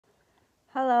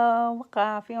Hello,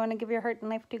 if you want to give your heart and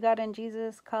life to God and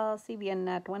Jesus, call CBN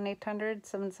at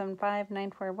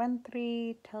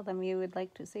 1-800-775-9413. Tell them you would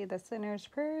like to say the sinner's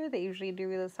prayer. They usually do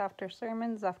this after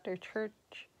sermons, after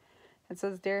church. It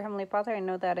says, Dear Heavenly Father, I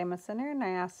know that I'm a sinner and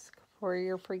I ask for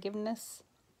your forgiveness.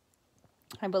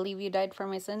 I believe you died for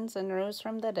my sins and rose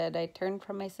from the dead. I turn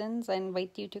from my sins. I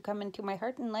invite you to come into my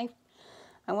heart and life.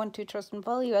 I want to trust and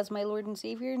follow you as my Lord and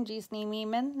Savior. In Jesus' name,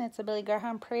 amen. It's a Billy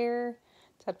Graham prayer.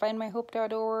 It's at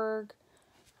findmyhope.org.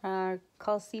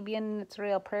 Call CBN. It's a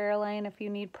real prayer line if you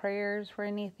need prayers for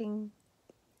anything.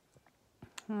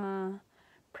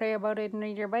 Pray about it and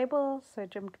read your Bible. So I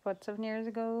jumped about 7 years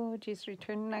ago. Jesus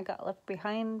returned. I got left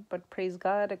behind, but praise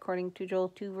God, according to Joel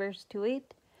 2, verse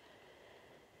 2:8.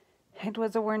 It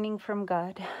was a warning from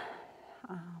God.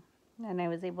 And I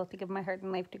was able to give my heart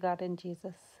and life to God and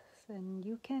Jesus. And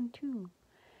you can too,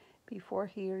 before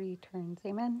he returns.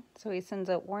 Amen. So he sends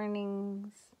out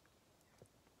warnings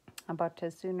about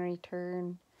his soon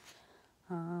return.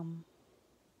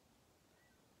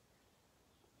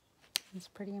 It's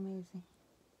pretty amazing.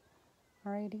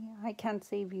 Alrighty, I can't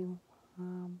save you.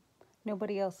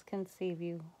 Nobody else can save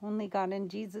you. Only God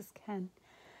and Jesus can.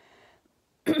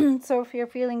 So if you're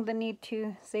feeling the need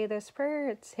to say this prayer,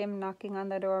 it's him knocking on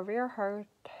the door of your heart,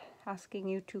 asking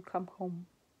you to come home.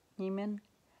 Amen.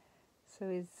 So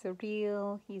he's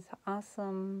real. He's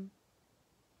awesome.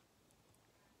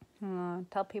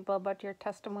 Tell people about your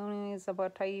testimonies,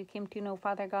 about how you came to know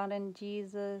Father God and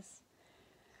Jesus.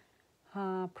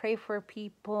 Pray for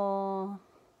people.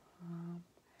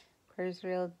 Prayers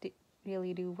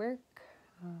really do work.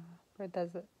 For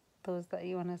those that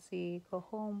you want to see go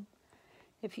home.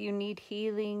 If you need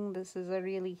healing, this is a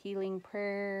really healing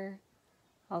prayer.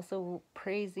 Also,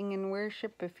 praising and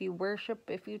worship. If you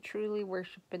truly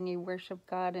worship and you worship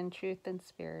God in truth and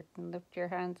spirit, and lift your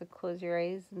hands and close your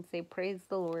eyes and say, Praise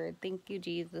the Lord. Thank you,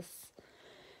 Jesus.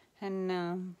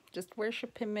 And just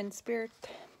worship him in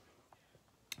spirit.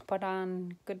 Put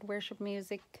on good worship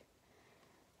music.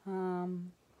 Believe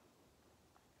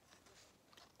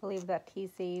that he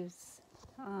saves.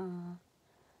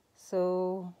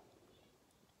 So,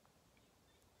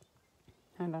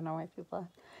 I don't know why people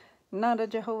not a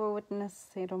Jehovah's Witness.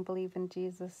 They don't believe in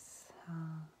Jesus.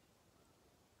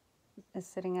 Is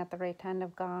sitting at the right hand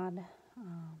of God.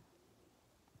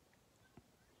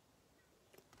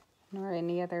 Nor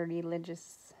any other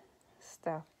religious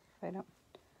stuff. I don't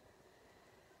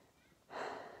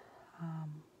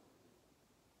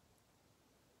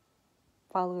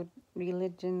follow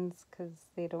religions because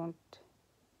they don't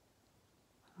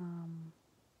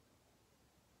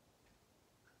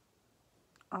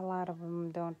a lot of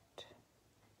them don't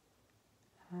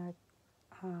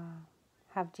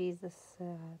have Jesus.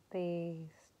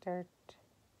 They start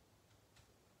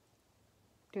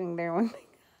doing their own thing.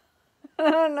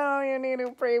 I don't know, you need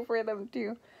to pray for them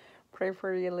too. Pray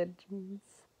for religions.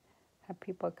 Have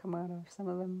people come out of some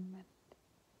of them and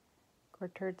go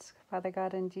towards Father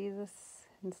God and Jesus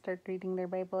and start reading their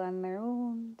Bible on their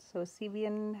own. So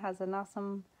CBN has an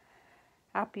awesome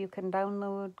app you can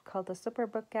download called the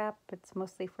Superbook app. It's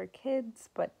mostly for kids,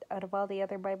 but out of all the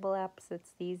other Bible apps,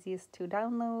 it's the easiest to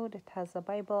download. It has a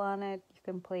Bible on it. You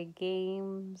can play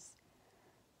games,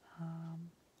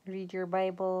 read your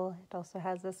Bible. It also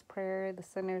has this prayer, the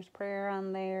sinner's prayer,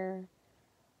 on there.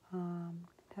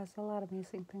 It has a lot of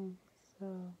amazing things.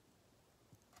 So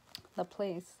the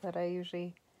place that I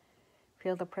usually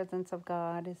feel the presence of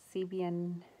God is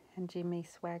CBN and Jimmy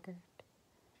Swaggart.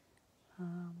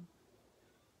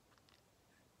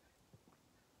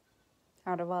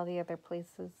 Out of all the other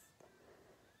places,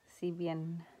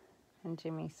 CBN and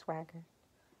Jimmy Swaggart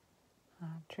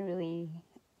truly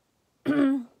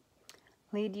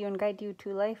lead you and guide you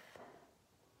to life.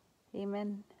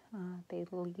 Amen. They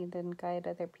lead and guide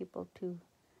other people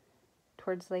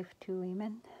towards life too.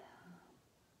 Amen.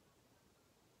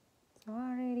 So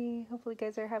alrighty, hopefully you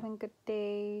guys are having good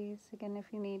days. Again,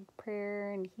 if you need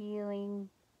prayer and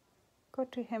healing, go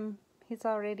to him. He's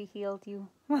already healed you.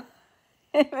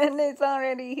 Amen. He's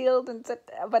already healed and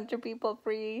set a bunch of people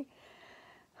free.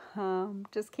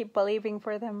 Just keep believing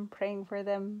for them, praying for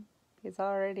them. He's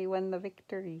already won the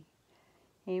victory.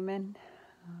 Amen.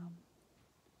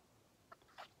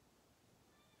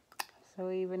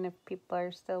 So even if people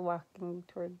are still walking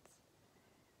towards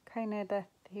kind of death,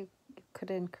 you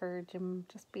could encourage them.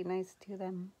 Just be nice to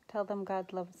them. Tell them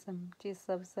God loves them. Jesus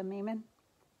loves them. Amen.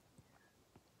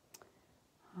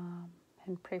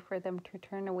 And pray for them to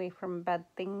turn away from bad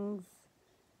things.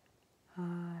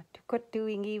 To quit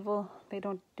doing evil. They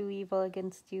don't do evil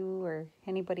against you or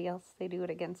anybody else. They do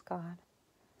it against God.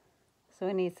 So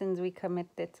any sins we commit,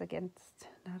 it's against,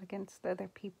 not against other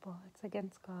people, it's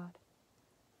against God.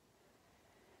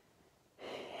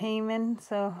 Amen.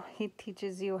 So he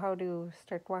teaches you how to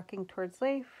start walking towards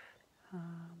life,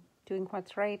 doing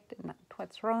what's right and not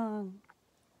what's wrong,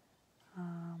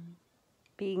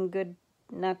 being good,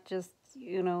 not just,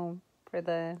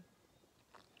 for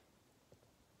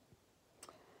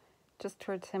just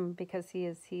towards him, because he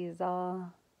is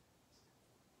all,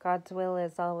 God's will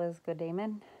is always good.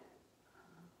 Amen.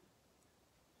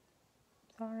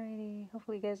 Alrighty.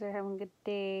 Hopefully you guys are having a good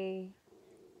day.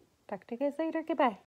 Talk to you guys later. Goodbye.